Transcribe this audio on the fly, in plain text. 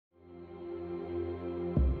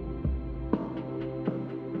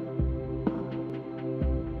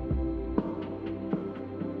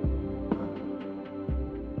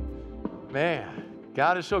Man,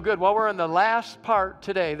 God is so good. Well, we're in the last part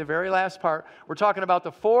today, the very last part. We're talking about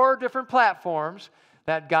the 4 different platforms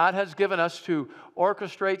that God has given us to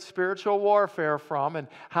orchestrate spiritual warfare from, and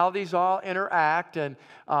how these all interact, and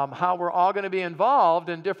how we're all going to be involved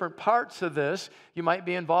in different parts of this. You might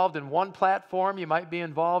be involved in one platform. You might be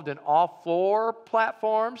involved in all 4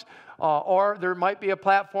 platforms. Or there might be a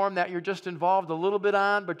platform that you're just involved a little bit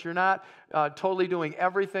on, but you're not totally doing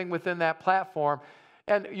everything within that platform.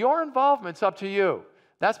 And your involvement's up to you.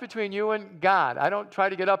 That's between you and God. I don't try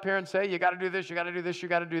to get up here and say, you got to do this, you got to do this, you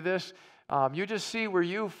got to do this. You just see where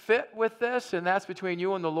you fit with this, and that's between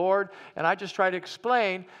you and the Lord. And I just try to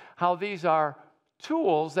explain how these are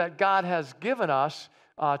tools that God has given us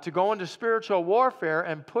to go into spiritual warfare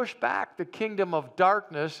and push back the kingdom of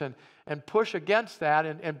darkness and push against that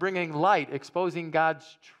and bringing light, exposing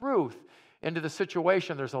God's truth into the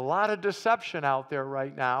situation. There's a lot of deception out there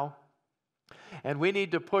right now. And we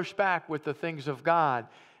need to push back with the things of God.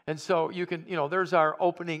 And so you can, there's our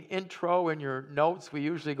opening intro in your notes. We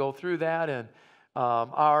usually go through that. And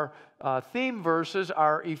our theme verses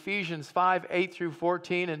are Ephesians 5:8 through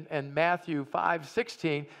 14 and Matthew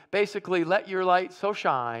 5:16. Basically, let your light so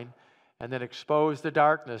shine, and then expose the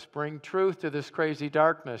darkness. Bring truth to this crazy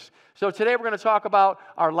darkness. So today we're going to talk about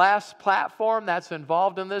our last platform that's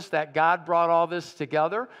involved in this, that God brought all this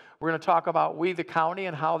together. We're going to talk about we, the county,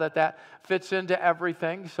 and how that fits into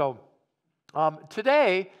everything. So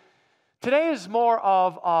today is more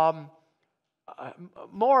of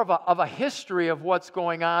a history of what's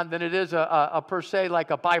going on than it is a per se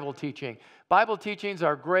like a Bible teaching. Bible teachings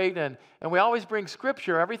are great, and we always bring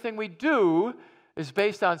Scripture. Everything we do is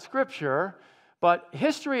based on Scripture, but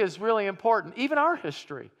history is really important, even our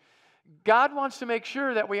history. God wants to make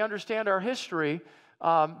sure that we understand our history,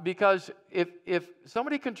 because if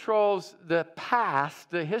somebody controls the past,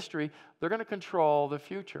 the history, they're going to control the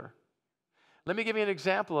future. Let me give you an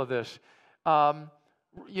example of this.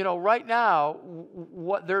 Right now,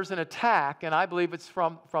 there's an attack, and I believe it's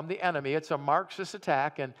from the enemy. It's a Marxist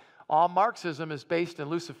attack, and all Marxism is based in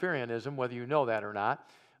Luciferianism, whether you know that or not.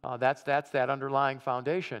 That's that underlying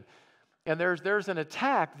foundation. And there's an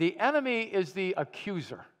attack. The enemy is the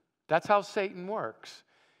accuser. That's how Satan works.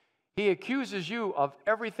 He accuses you of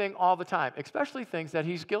everything all the time, especially things that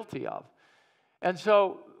he's guilty of. And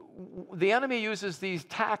so the enemy uses these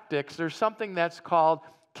tactics. There's something that's called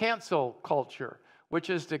cancel culture, which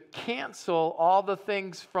is to cancel all the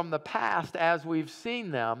things from the past as we've seen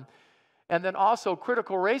them. And then also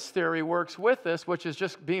critical race theory works with this, which is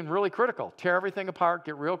just being really critical. Tear everything apart,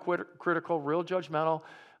 get real critical, real judgmental,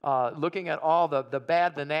 looking at all the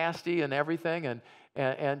bad, the nasty, and everything,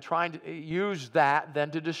 and trying to use that then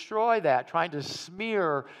to destroy that, trying to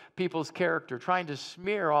smear people's character, trying to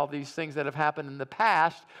smear all these things that have happened in the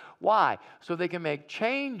past. Why? So they can make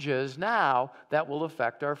changes now that will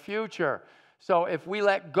affect our future. So if we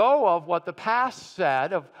let go of what the past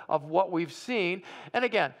said, of what we've seen, and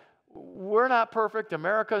again, we're not perfect,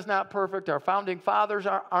 America's not perfect, our founding fathers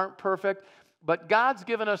aren't perfect, but God's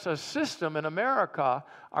given us a system in America,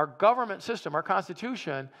 our government system, our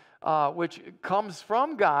Constitution, which comes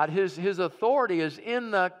from God. His authority is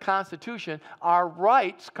in the Constitution. Our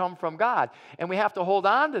rights come from God. And we have to hold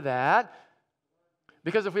on to that,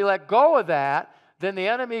 because if we let go of that, then the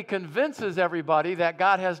enemy convinces everybody that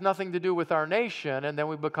God has nothing to do with our nation, and then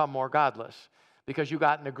we become more godless, because you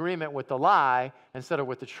got an agreement with the lie instead of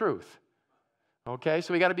with the truth. Okay,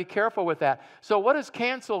 so we got to be careful with that. So what does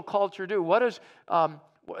cancel culture do? What is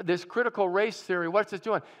this critical race theory? What's it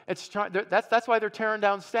doing? That's why they're tearing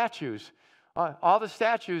down statues. All the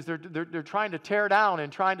statues they're trying to tear down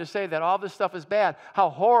and trying to say that all this stuff is bad. How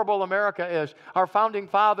horrible America is. Our founding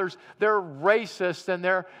fathers, they're racist and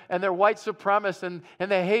they're white supremacists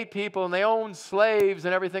and they hate people and they own slaves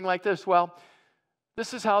and everything like this. Well,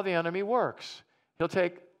 this is how the enemy works. He'll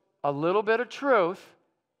take a little bit of truth,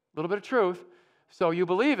 so you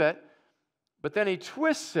believe it, but then he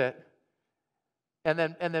twists it and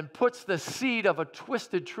then puts the seed of a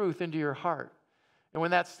twisted truth into your heart. And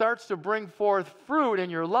when that starts to bring forth fruit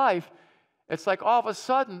in your life, it's like all of a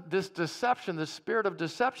sudden this deception, the spirit of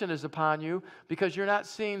deception is upon you, because you're not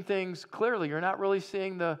seeing things clearly. You're not really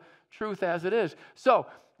seeing the truth as it is. So,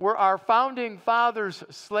 were our founding fathers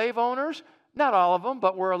slave owners? Not all of them,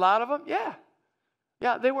 but were a lot of them? Yeah.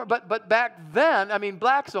 Yeah, they were, but back then, I mean,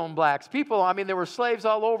 blacks owned blacks. People, I mean, there were slaves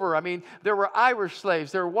all over. I mean, there were Irish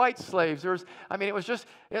slaves, there were white slaves. It was just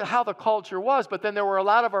how the culture was. But then there were a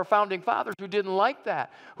lot of our founding fathers who didn't like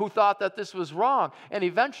that, who thought that this was wrong, and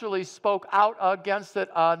eventually spoke out against it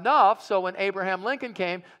enough. So when Abraham Lincoln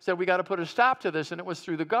came, said, we got to put a stop to this, and it was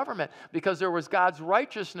through the government, because there was God's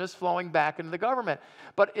righteousness flowing back into the government.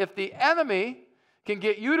 But if the enemy can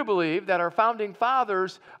get you to believe that our founding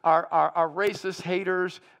fathers are racist,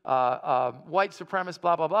 haters, white supremacists,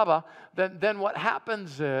 blah, blah, blah, blah, then what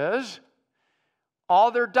happens is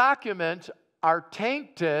all their documents are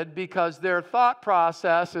tainted because their thought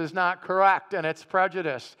process is not correct and it's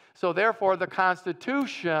prejudiced. So therefore, the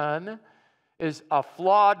Constitution is a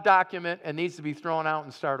flawed document and needs to be thrown out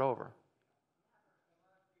and start over.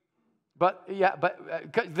 But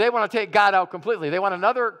they want to take God out completely. They want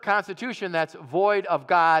another constitution that's void of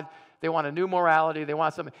God. They want a new morality. They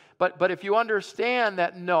want something. But if you understand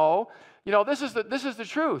that, no, this is the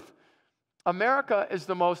truth. America is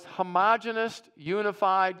the most homogenous,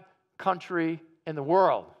 unified country in the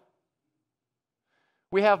world.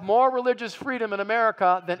 We have more religious freedom in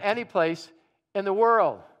America than any place in the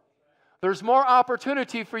world. There's more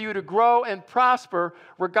opportunity for you to grow and prosper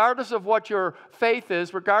regardless of what your faith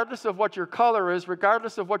is, regardless of what your color is,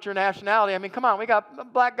 regardless of what your nationality. I mean, come on, we got a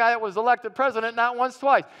black guy that was elected president not once,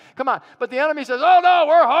 twice. Come on. But the enemy says, oh, no,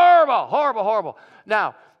 we're horrible, horrible, horrible.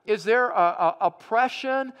 Now, is there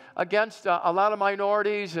oppression against a lot of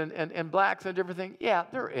minorities and blacks and different things? Yeah,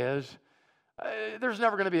 there is. There's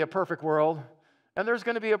never going to be a perfect world. And there's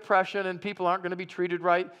going to be oppression, and people aren't going to be treated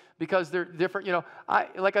right because they're different.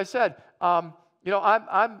 Like I said, I'm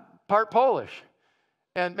part Polish,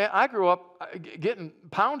 and man, I grew up getting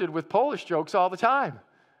pounded with Polish jokes all the time.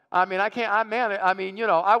 I mean,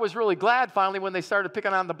 I was really glad finally when they started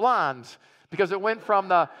picking on the blondes, because it went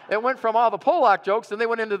from all the Polak jokes, and they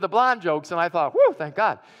went into the blonde jokes, and I thought, whew, thank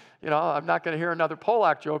God. I'm not going to hear another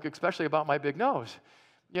Polak joke, especially about my big nose.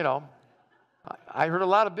 I heard a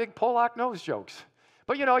lot of big Polak nose jokes.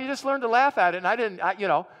 But, you just learn to laugh at it. And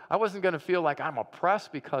I wasn't going to feel like I'm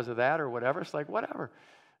oppressed because of that or whatever. It's like, whatever.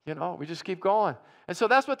 We just keep going. And so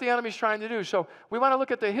that's what the enemy's trying to do. So we want to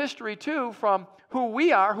look at the history, too, from who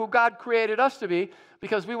we are, who God created us to be,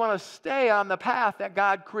 because we want to stay on the path that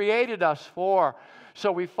God created us for.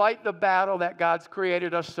 So we fight the battle that God's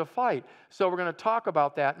created us to fight. So we're going to talk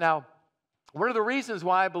about that. Now, one of the reasons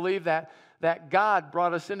why I believe that God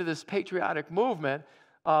brought us into this patriotic movement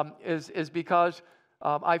is because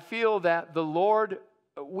I feel that the Lord,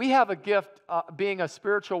 we have a gift being a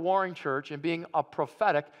spiritual warring church and being a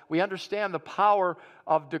prophetic. We understand the power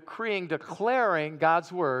of declaring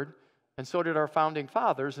God's word, and so did our founding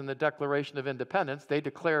fathers in the Declaration of Independence. They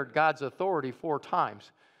declared God's authority 4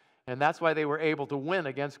 times, and that's why they were able to win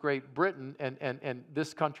against Great Britain, and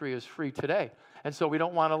this country is free today. And so we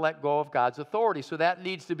don't want to let go of God's authority. So that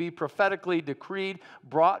needs to be prophetically decreed,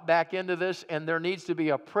 brought back into this, and there needs to be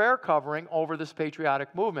a prayer covering over this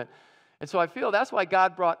patriotic movement. And so I feel that's why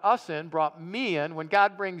God brought me in. When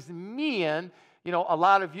God brings me in, a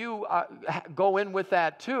lot of you go in with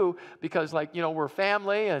that too, because we're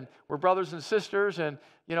family and we're brothers and sisters, and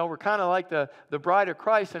we're kind of like the bride of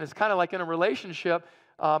Christ, and it's kind of like in a relationship.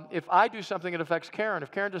 If I do something, it affects Karen. If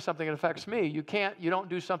Karen does something, it affects me. You don't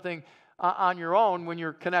do something on your own when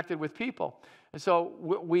you're connected with people. And so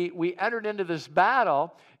we entered into this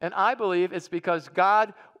battle, and I believe it's because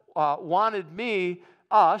God wanted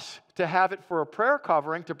us to have it for a prayer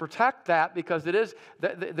covering to protect that, because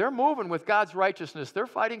they're moving with God's righteousness. They're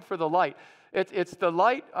fighting for the light. It's the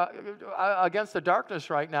light against the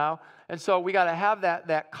darkness right now, and so we got to have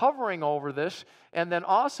that covering over this, and then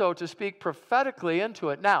also to speak prophetically into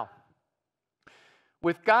it. Now,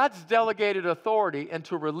 with God's delegated authority and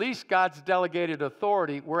to release God's delegated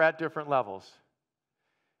authority, we're at different levels.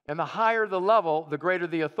 And the higher the level, the greater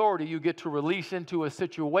the authority you get to release into a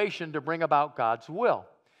situation to bring about God's will.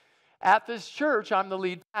 At this church, I'm the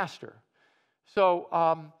lead pastor.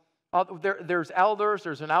 So there's elders,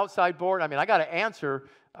 there's an outside board. I got to answer,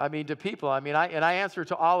 to people. I answer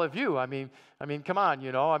to all of you. Come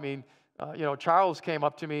on, Charles came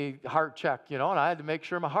up to me, heart check, and I had to make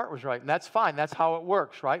sure my heart was right. And that's fine. That's how it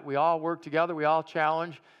works, right? We all work together. We all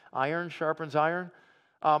challenge. Iron sharpens iron.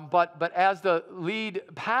 But as the lead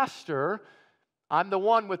pastor, I'm the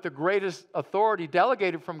one with the greatest authority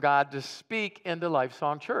delegated from God to speak into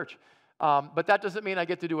Lifesong Church. But that doesn't mean I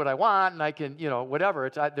get to do what I want and I can,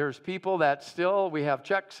 whatever. There's people that still, we have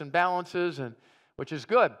checks and balances, which is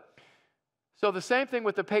good. So the same thing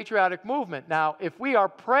with the patriotic movement. Now, if we are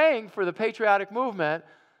praying for the patriotic movement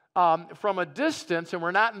from a distance and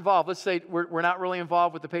we're not involved, let's say we're not really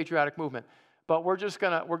involved with the patriotic movement, but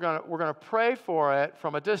we're gonna pray for it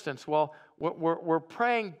from a distance. Well, we're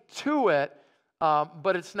praying to it,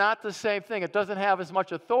 but it's not the same thing. It doesn't have as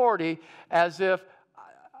much authority as if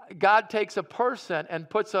God takes a person and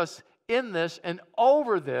puts us in this and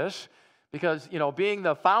over this, because, being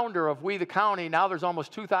the founder of We the County, now there's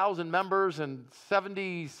almost 2,000 members and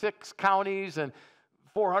 76 counties and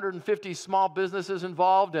 450 small businesses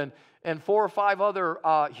involved, and 4 or 5 other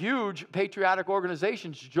huge patriotic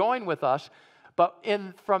organizations join with us. But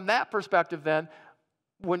from that perspective then,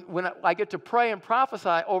 when I get to pray and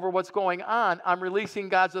prophesy over what's going on, I'm releasing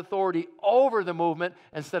God's authority over the movement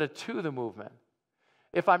instead of to the movement.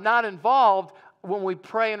 If I'm not involved, when we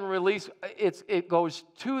pray and release, it goes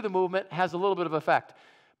to the movement, has a little bit of effect.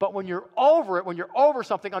 But when you're over it, when you're over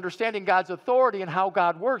something, understanding God's authority and how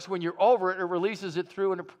God works, when you're over it, it releases it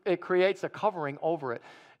through and it creates a covering over it.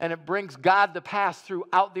 And it brings God to pass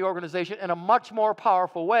throughout the organization in a much more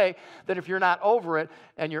powerful way than if you're not over it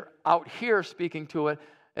and you're out here speaking to it.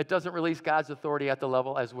 It doesn't release God's authority at the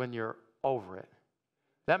level as when you're over it.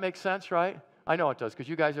 That makes sense, right? I know it does, because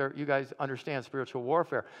you guys understand spiritual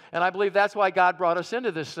warfare. And I believe that's why God brought us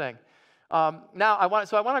into this thing. Now, I want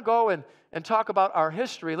to go and talk about our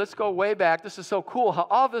history. Let's go way back. This is so cool, how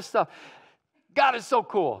all this stuff, God is so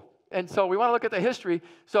cool. And so we want to look at the history.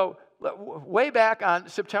 So way back on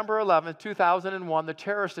September 11th, 2001, the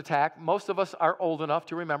terrorist attack, most of us are old enough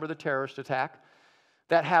to remember the terrorist attack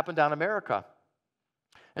that happened on America.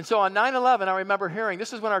 And so on 9/11, I remember hearing,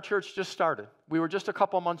 this is when our church just started. We were just a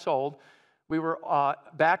couple months old. We were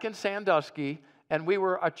back in Sandusky, and we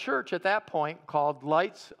were a church at that point called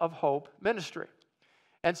Lights of Hope Ministry.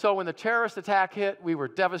 And so when the terrorist attack hit, we were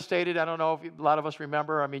devastated. I don't know if a lot of us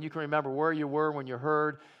remember. I mean, you can remember where you were when you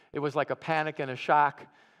heard. It was like a panic and a shock.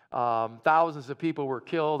 Thousands of people were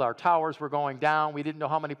killed. Our towers were going down. We didn't know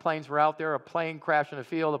how many planes were out there. A plane crashed in a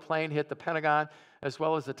field. A plane hit the Pentagon, as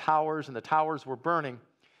well as the towers, and the towers were burning.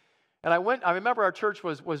 And I remember our church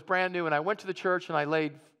was brand new, and I went to the church, and I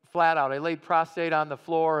laid flat out. I laid prostrate on the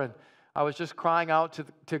floor, and I was just crying out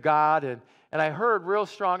to God, and I heard real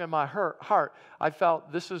strong in my heart, I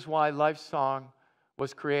felt this is why Life Song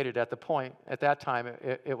was created at that time,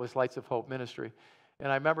 it was Lights of Hope Ministry.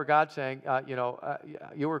 And I remember God saying,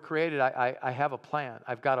 you were created, I have a plan.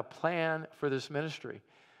 I've got a plan for this ministry.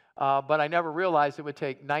 But I never realized it would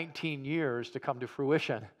take 19 years to come to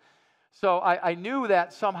fruition. So I knew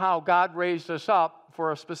that somehow God raised us up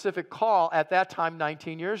for a specific call at that time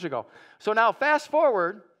 19 years ago. So now fast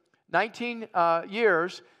forward 19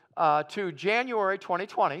 years to January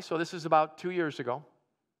 2020. So this is about 2 years ago.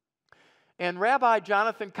 And Rabbi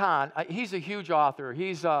Jonathan Cahn, he's a huge author.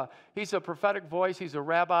 He's a prophetic voice. He's a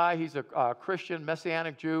rabbi. He's a Christian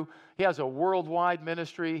Messianic Jew. He has a worldwide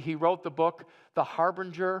ministry. He wrote the book, The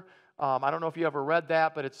Harbinger. I don't know if you ever read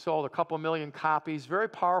that, but it sold a couple million copies. Very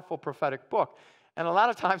powerful prophetic book. And a lot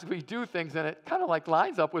of times we do things, and it kind of like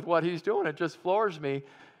lines up with what he's doing. It just floors me.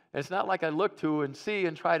 It's not like I look to and see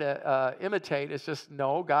and try to imitate. It's just,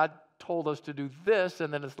 no, God told us to do this,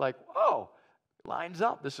 and then it's like, oh, lines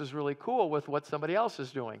up. This is really cool with what somebody else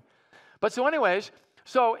is doing. But so anyways,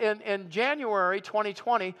 so in January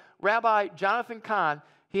 2020, Rabbi Jonathan Cahn,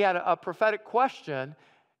 he had a prophetic question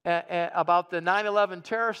about the 9/11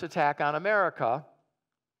 terrorist attack on America,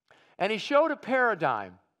 and he showed a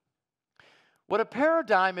paradigm. What a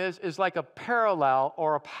paradigm is like a parallel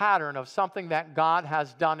or a pattern of something that God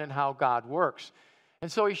has done and how God works. And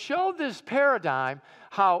so he showed this paradigm,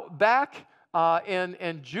 how back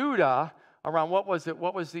in Judah, around what was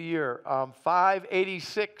the year?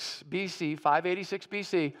 586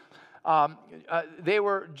 BC.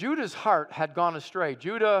 Judah's heart had gone astray.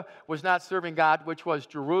 Judah was not serving God, which was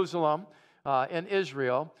Jerusalem in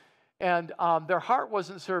Israel, and their heart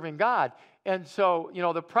wasn't serving God. And so,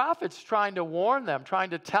 the prophet's trying to warn them, trying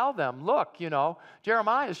to tell them, look,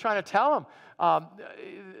 Jeremiah is trying to tell them,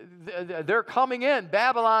 they're coming in.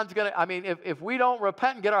 Babylon's going to, if we don't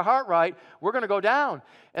repent and get our heart right, we're going to go down.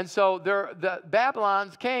 And so the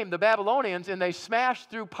Babylonians, and they smashed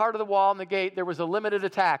through part of the wall and the gate. There was a limited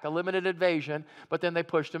attack, a limited invasion, but then they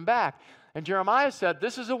pushed them back. And Jeremiah said,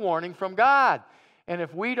 this is a warning from God. And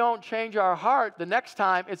if we don't change our heart, the next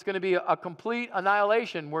time it's going to be a complete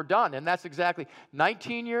annihilation. We're done. And that's exactly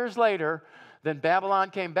 19 years later, then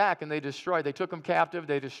Babylon came back and they took them captive,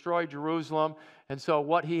 they destroyed Jerusalem. And so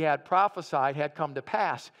what he had prophesied had come to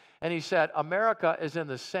pass. And he said, America is in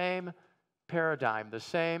the same paradigm, the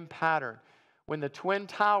same pattern. When the Twin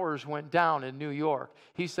Towers went down in New York,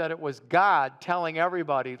 he said it was God telling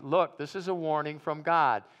everybody, look, this is a warning from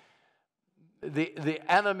God. the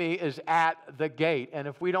enemy is at the gate. And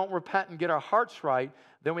if we don't repent and get our hearts right,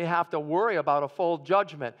 then we have to worry about a full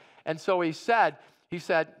judgment. And so he said,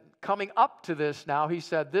 coming up to this now, he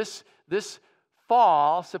said, this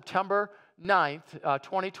fall, September 9th,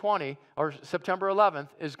 2020, or September 11th,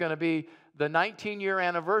 is going to be the 19-year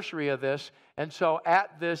anniversary of this. And so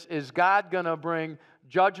at this, is God going to bring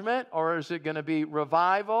judgment, or is it going to be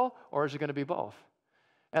revival, or is it going to be both?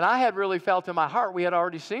 And I had really felt in my heart, we had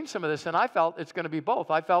already seen some of this, and I felt it's going to be both.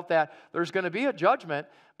 I felt that there's going to be a judgment,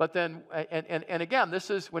 but then, and again, this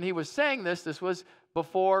is, when he was saying this was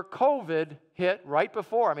before COVID hit, right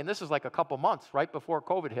before. I mean, this is like a couple months right before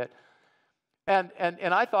COVID hit. And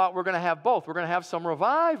I thought we're going to have both. We're going to have some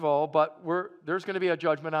revival, but there's going to be a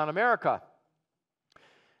judgment on America.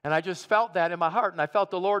 And I just felt that in my heart, and I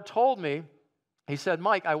felt the Lord told me, he said,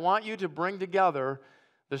 Mike, I want you to bring together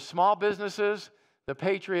the small businesses, the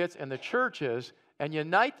patriots, and the churches, and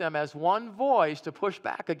unite them as one voice to push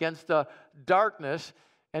back against the darkness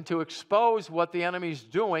and to expose what the enemy's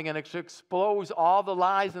doing and to expose all the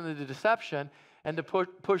lies and the deception and to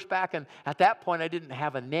push back. And at that point, I didn't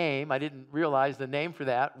have a name. I didn't realize the name for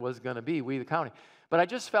that was going to be We the County. But I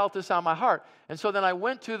just felt this on my heart. And so then I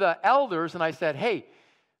went to the elders and I said, hey,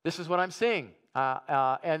 this is what I'm seeing.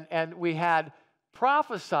 And we had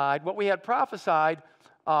prophesied, what we had prophesied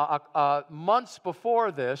months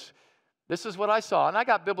before this. This is what I saw, and I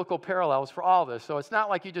got biblical parallels for all this, so it's not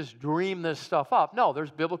like you just dream this stuff up. No, there's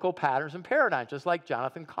biblical patterns and paradigms, just like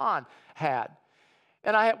Jonathan Cahn had.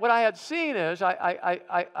 And what I had seen is,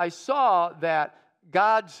 I saw that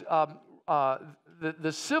God's,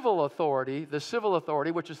 the civil authority,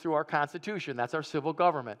 which is through our Constitution, that's our civil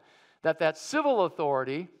government, that civil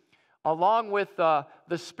authority, along with the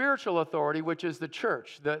spiritual authority, which is the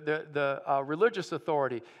church, the religious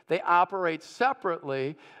authority, they operate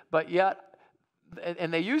separately, but yet,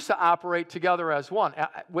 and they used to operate together as one.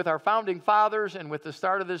 With our founding fathers and with the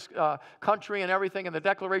start of this country and everything and the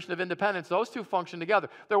Declaration of Independence, those two function together.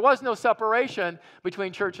 There was no separation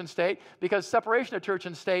between church and state because separation of church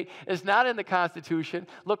and state is not in the Constitution.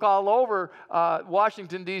 Look all over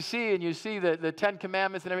Washington, D.C., and you see the Ten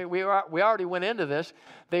Commandments and everything. We already went into this.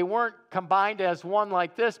 They weren't combined as one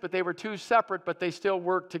like this, but they were two separate, but they still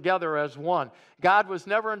worked together as one. God was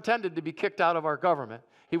never intended to be kicked out of our government.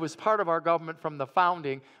 He was part of our government from the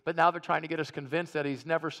founding, but now they're trying to get us convinced that he's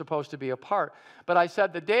never supposed to be a part. But I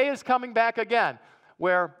said the day is coming back again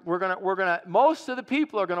where most of the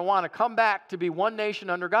people are going to want to come back to be one nation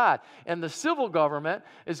under God. And the civil government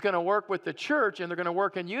is going to work with the church, and they're going to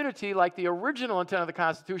work in unity like the original intent of the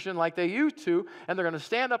Constitution, like they used to, and they're going to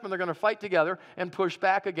stand up and they're going to fight together and push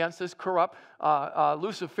back against this corrupt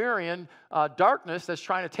Luciferian darkness that's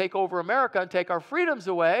trying to take over America and take our freedoms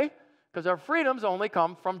away. Because our freedoms only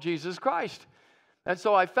come from Jesus Christ. And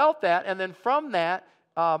so I felt that, and then from that,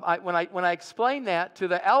 when I explained that to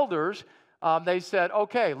the elders, they said,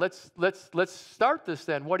 okay, let's start this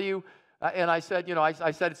then. What do you, and I said,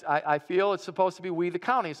 I feel it's supposed to be We the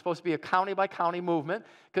County. It's supposed to be a county-by-county movement,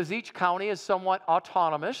 because each county is somewhat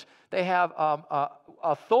autonomous. They have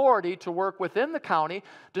authority to work within the county,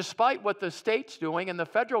 despite what the state's doing and the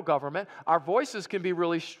federal government. Our voices can be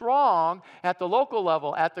really strong at the local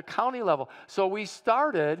level, at the county level. So we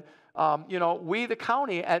started, We the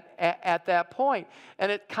County at that point.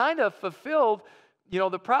 And it kind of fulfilled,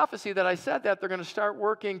 the prophecy that I said that they're going to start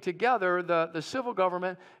working together, the civil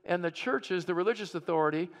government and the churches, the religious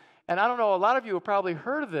authority. And I don't know, a lot of you have probably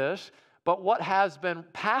heard of this, but what has been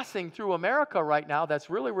passing through America right now that's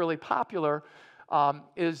really, really popular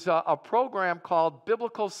is a program called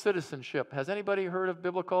biblical citizenship. Has anybody heard of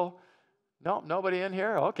biblical? No, nobody in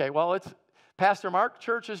here? Okay, well, it's Pastor Mark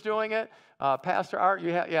Church is doing it. Pastor Art,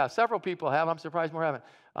 several people have. I'm surprised more haven't.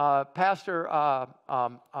 Pastor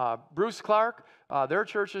Bruce Clark, their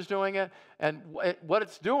church is doing it. And what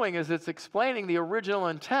it's doing is it's explaining the original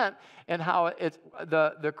intent and how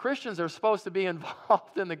the Christians are supposed to be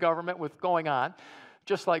involved in the government with going on.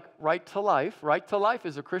 Just like Right to Life. Right to Life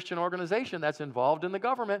is a Christian organization that's involved in the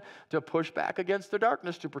government to push back against the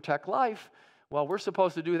darkness, to protect life. Well, we're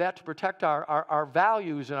supposed to do that to protect our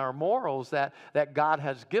values and our morals that God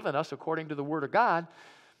has given us according to the Word of God.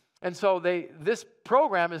 And so this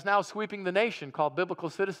program is now sweeping the nation, called biblical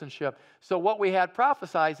citizenship. So what we had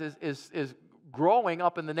prophesied is growing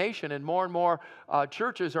up in the nation, and more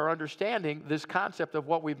churches are understanding this concept of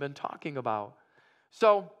what we've been talking about.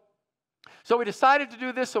 So we decided to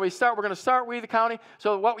do this. So we're going to start We the County.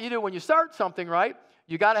 So what you do when you start something, right?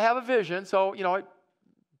 You got to have a vision. So I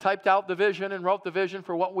typed out the vision and wrote the vision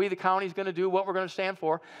for what We the County is going to do, what we're going to stand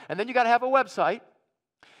for. And then you got to have a website.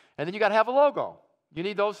 And then you got to have a logo. You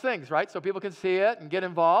need those things, right? So people can see it and get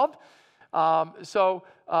involved.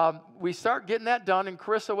 We start getting that done, and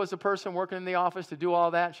Carissa was the person working in the office to do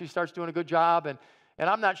all that, and she starts doing a good job, and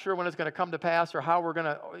I'm not sure when it's going to come to pass or how we're going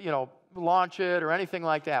to, launch it or anything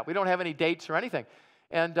like that. We don't have any dates or anything.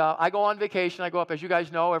 And I go on vacation. I go up, as you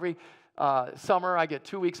guys know, every summer I get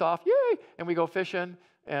 2 weeks off, yay, and we go fishing,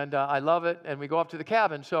 and I love it, and we go up to the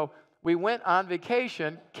cabin. So we went on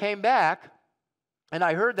vacation, came back, and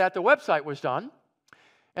I heard that the website was done,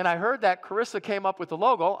 and I heard that Carissa came up with the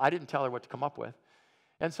logo. I didn't tell her what to come up with.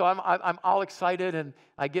 And so I'm all excited, and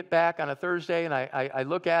I get back on a Thursday, and I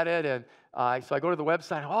look at it, and so I go to the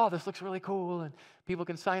website. Oh, this looks really cool, and people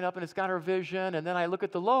can sign up, and it's got our vision. And then I look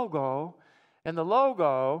at the logo, and the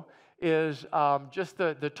logo is just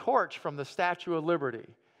the torch from the Statue of Liberty.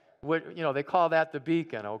 They call that the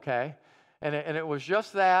beacon, okay? And it was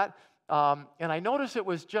just that, and I noticed it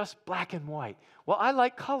was just black and white. Well, I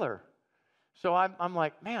like color. So I'm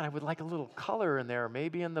like, man, I would like a little color in there,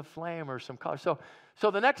 maybe in the flame or some color. So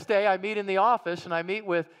the next day I meet in the office, and I meet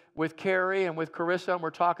with Carrie and with Carissa, and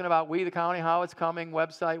we're talking about We the County, how it's coming,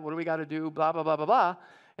 website, what do we got to do, blah, blah, blah, blah, blah,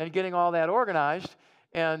 and getting all that organized.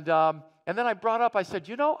 And then I brought up, I said,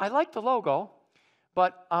 I like the logo,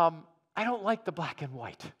 but I don't like the black and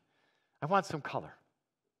white. I want some color.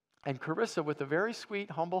 And Carissa, with a very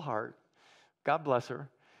sweet, humble heart, God bless her,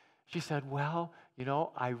 she said, well,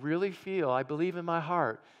 I believe in my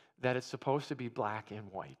heart that it's supposed to be black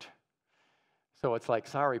and white. So it's like,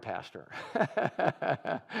 sorry, Pastor.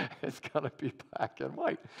 It's going to be black and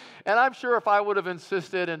white. And I'm sure if I would have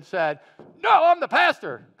insisted and said, no, I'm the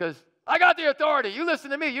pastor, because I got the authority. You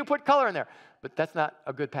listen to me. You put color in there. But that's not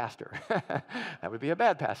a good pastor. That would be a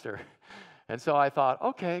bad pastor. And so I thought,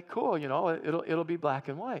 okay, cool. It'll be black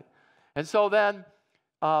and white. And so then,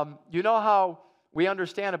 how we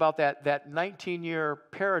understand about that 19-year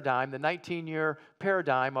paradigm, the 19-year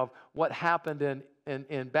paradigm of what happened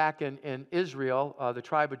back in Israel, the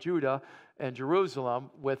tribe of Judah and Jerusalem,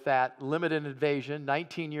 with that limited invasion.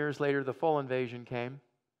 19 years later, the full invasion came.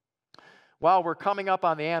 Well, we're coming up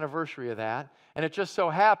on the anniversary of that, and it just so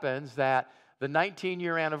happens that the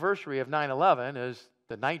 19-year anniversary of 9/11 is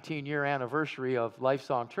the 19-year anniversary of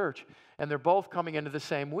Lifesong Church, and they're both coming into the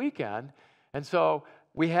same weekend. And so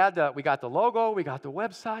we got the logo, we got the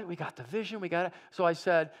website, we got the vision, we got it. So I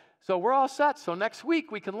said, so we're all set. So next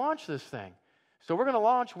week we can launch this thing. So we're going to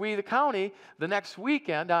launch We the County the next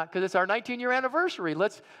weekend because it's our 19-year anniversary.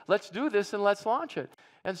 Let's do this and let's launch it.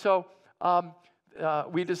 And so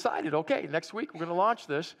we decided, okay, next week we're going to launch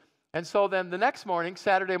this. And so then the next morning,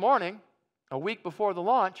 Saturday morning, a week before the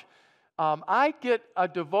launch, I get a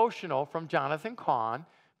devotional from Jonathan Cahn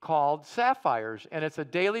called Sapphires, and it's a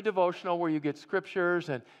daily devotional where you get scriptures,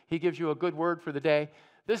 and he gives you a good word for the day.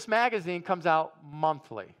 This magazine comes out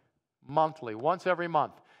monthly, once every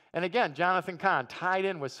month. And again, Jonathan Cahn tied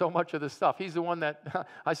in with so much of this stuff. He's the one that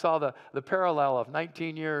I saw the parallel of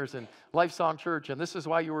 19 years and Lifesong Church, and this is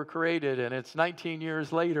why you were created, and it's 19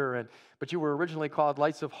 years later, but you were originally called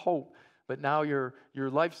Lights of Hope, but now you're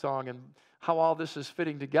Lifesong, and how all this is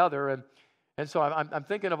fitting together. And so I'm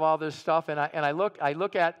thinking of all this stuff, and I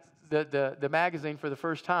look at the magazine for the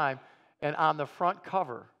first time, and on the front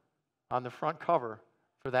cover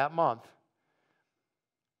for that month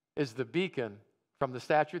is the beacon from the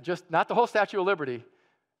statue, just not the whole Statue of Liberty,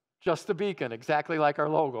 just the beacon, exactly like our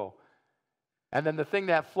logo. And then the thing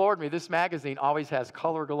that floored me, this magazine always has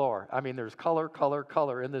color galore. I mean, there's color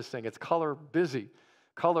in this thing. It's color busy,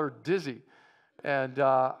 color dizzy. And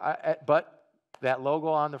but that logo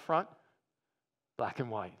on the front, black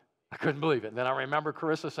and white. I couldn't believe it. And then I remember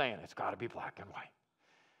Carissa saying, it's got to be black and white.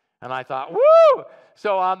 And I thought, woo!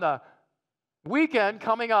 So on the weekend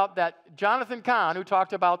coming up, that Jonathan Cahn, who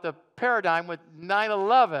talked about the paradigm with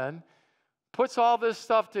 9/11, puts all this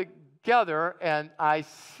stuff together, and I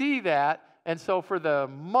see that. And so for the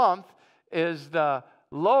month is the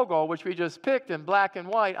logo, which we just picked in black and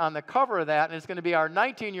white on the cover of that, and it's going to be our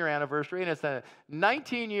 19-year anniversary, and it's a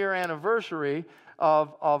 19-year anniversary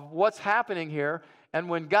of what's happening here. And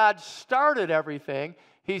when God started everything,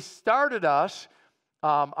 He started us,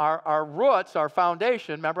 our roots, our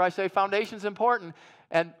foundation. Remember, I say foundation's important.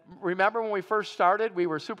 And remember when we first started, we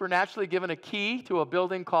were supernaturally given a key to a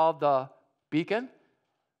building called the Beacon.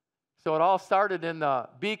 So it all started in the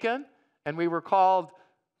Beacon, and we were called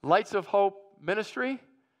Lights of Hope Ministry.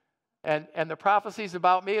 And the prophecies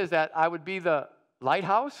about me is that I would be the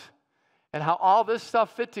lighthouse, and how all this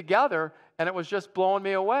stuff fit together, and it was just blowing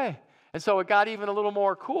me away. And so it got even a little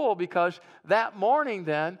more cool, because that morning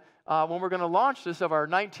then, when we're going to launch this of our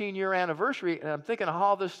 19-year anniversary, and I'm thinking of how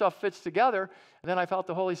all this stuff fits together, and then I felt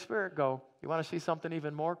the Holy Spirit go, you want to see something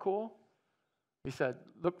even more cool? He said,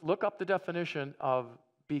 look up the definition of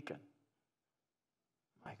beacon.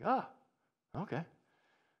 I'm like, oh, okay.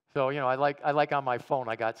 So, I like on my phone,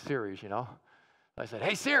 I got Siri's, I said,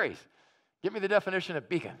 hey, Siri, give me the definition of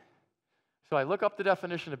beacon. So I look up the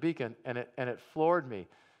definition of beacon, and it floored me.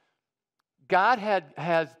 God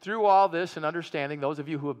has, through all this and understanding, those of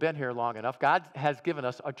you who have been here long enough, God has given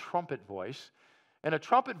us a trumpet voice. And a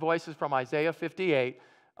trumpet voice is from Isaiah 58,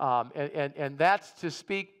 and that's to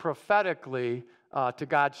speak prophetically to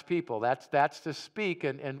God's people. That's to speak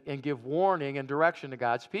and give warning and direction to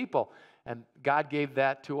God's people. And God gave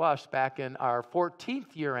that to us back in our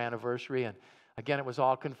 14th year anniversary. And again, it was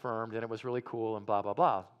all confirmed, and it was really cool, and blah, blah,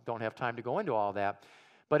 blah. Don't have time to go into all that.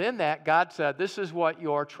 But in that, God said, this is what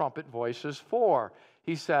your trumpet voice is for.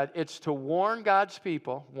 He said, it's to warn God's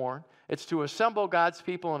people, it's to assemble God's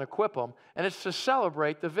people and equip them, and it's to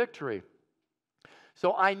celebrate the victory.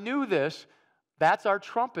 So I knew this. That's our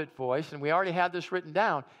trumpet voice, and we already had this written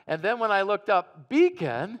down. And then when I looked up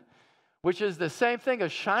beacon, which is the same thing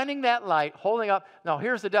as shining that light, holding up. Now,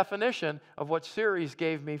 here's the definition of what Siri's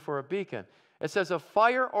gave me for a beacon. It says a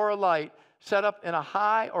fire or a light set up in a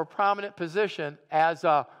high or prominent position as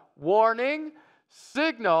a warning,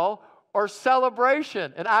 signal, or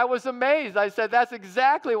celebration. And I was amazed. I said, that's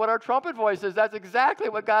exactly what our trumpet voice is. That's exactly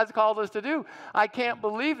what God's called us to do. I can't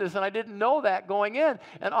believe this, and I didn't know that going in.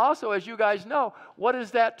 And also, as you guys know, what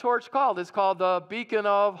is that torch called? It's called the beacon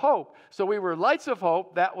of hope. So we were lights of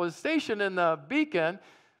hope that was stationed in the beacon,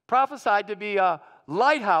 prophesied to be a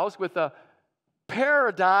lighthouse with a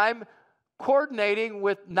paradigm coordinating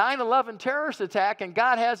with 9/11 terrorist attack, and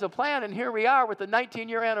God has a plan, and here we are with the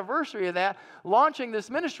 19-year anniversary of that, launching this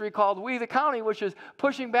ministry called We the County, which is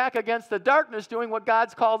pushing back against the darkness, doing what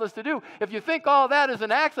God's called us to do. If you think all that is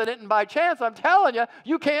an accident and by chance, I'm telling you,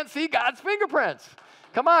 you can't see God's fingerprints.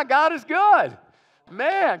 Come on, God is good.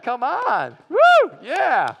 Man, come on. Woo!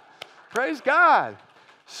 Yeah. Praise God.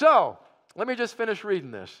 So, let me just finish reading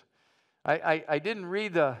this. I didn't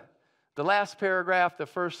read the last paragraph, the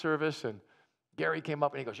first service, and Gary came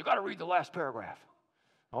up and he goes, you got to read the last paragraph.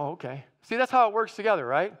 Oh, okay. See, that's how it works together,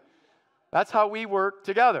 right? That's how we work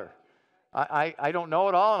together. I don't know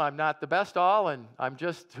it all, and I'm not the best all, and I'm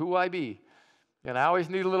just who I be. And I always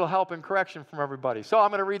need a little help and correction from everybody. So I'm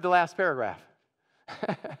going to read the last paragraph.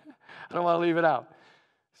 I don't want to leave it out.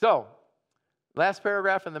 So, last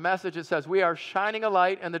paragraph in the message, it says, we are shining a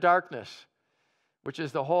light in the darkness, which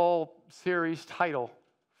is the whole series title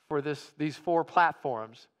for these 4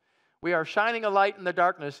 platforms. We are shining a light in the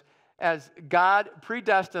darkness as God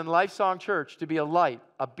predestined Lifesong Church to be a light,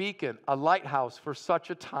 a beacon, a lighthouse for such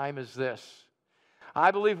a time as this. I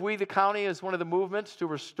believe We the County is one of the movements to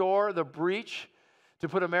restore the breach, to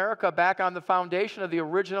put America back on the foundation of the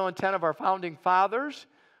original intent of our founding fathers,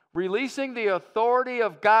 releasing the authority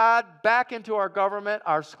of God back into our government,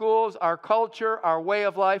 our schools, our culture, our way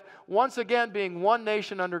of life, once again being one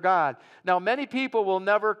nation under God. Now, many people will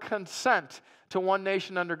never consent to one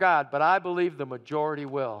nation under God, but I believe the majority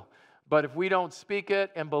will. But if we don't speak it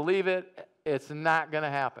and believe it, it's not going to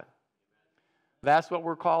happen. That's what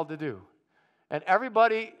we're called to do. And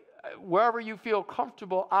everybody, wherever you feel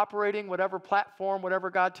comfortable operating, whatever platform, whatever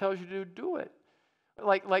God tells you to do it.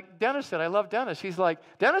 Like Dennis said, I love Dennis. He's like,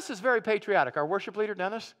 Dennis is very patriotic. Our worship leader,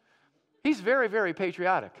 Dennis, he's very, very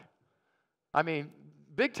patriotic. I mean,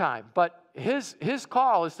 big time. But his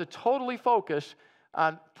call is to totally focus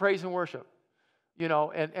on praise and worship,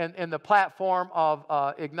 and the platform of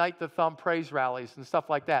Ignite the Thumb Praise Rallies and stuff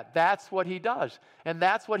like that. That's what he does. And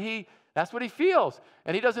that's what he feels.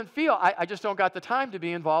 And he doesn't feel, I just don't got the time to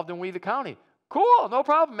be involved in We the County. Cool, no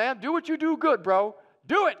problem, man. Do what you do good, bro.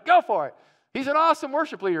 Do it. Go for it. He's an awesome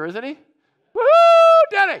worship leader, isn't he? Woo-hoo,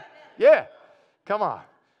 Denny. Yeah, come on.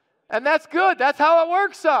 And that's good. That's how it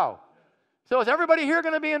works, so is everybody here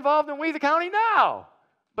going to be involved in We the County? No.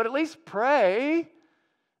 But at least pray.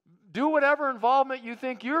 Do whatever involvement you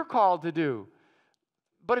think you're called to do.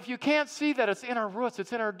 But if you can't see that it's in our roots,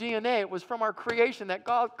 it's in our DNA, it was from our creation that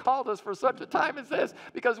God called us for such a time as this,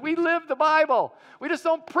 because we live the Bible. We just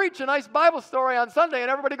don't preach a nice Bible story on Sunday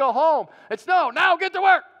and everybody go home. It's now get to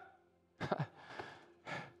work.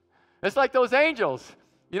 It's like those angels,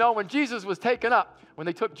 when Jesus was taken up, when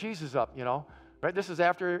they took Jesus up, right? This is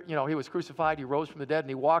after, he was crucified, he rose from the dead, and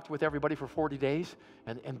he walked with everybody for 40 days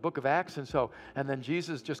in Book of Acts. And then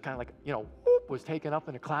Jesus just kind of like, whoop, was taken up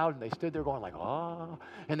in a cloud, and they stood there going like, oh.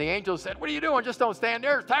 And the angels said, what are you doing? Just don't stand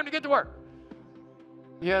there. It's time to get to work.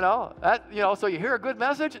 So you hear a good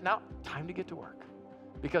message, now time to get to work.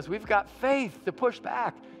 Because we've got faith to push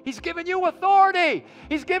back. He's given you authority.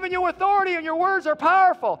 He's given you authority, and your words are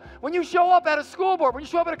powerful. When you show up at a school board, when you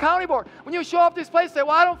show up at a county board, when you show up at these places, say,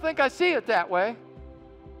 well, I don't think I see it that way.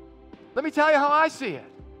 Let me tell you how I see it.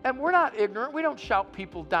 And we're not ignorant. We don't shout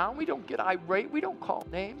people down. We don't get irate. We don't call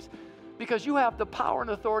names, because you have the power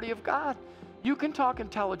and authority of God. You can talk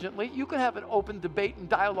intelligently. You can have an open debate and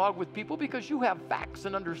dialogue with people because you have facts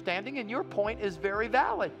and understanding, and your point is very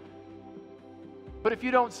valid. But if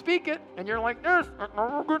you don't speak it, and you're like, "Yes,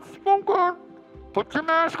 I'm good spoken. Put your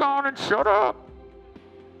mask on and shut up."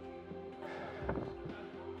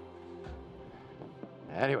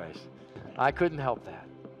 Anyways, I couldn't help that.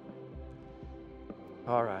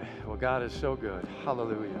 All right. Well, God is so good.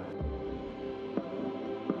 Hallelujah.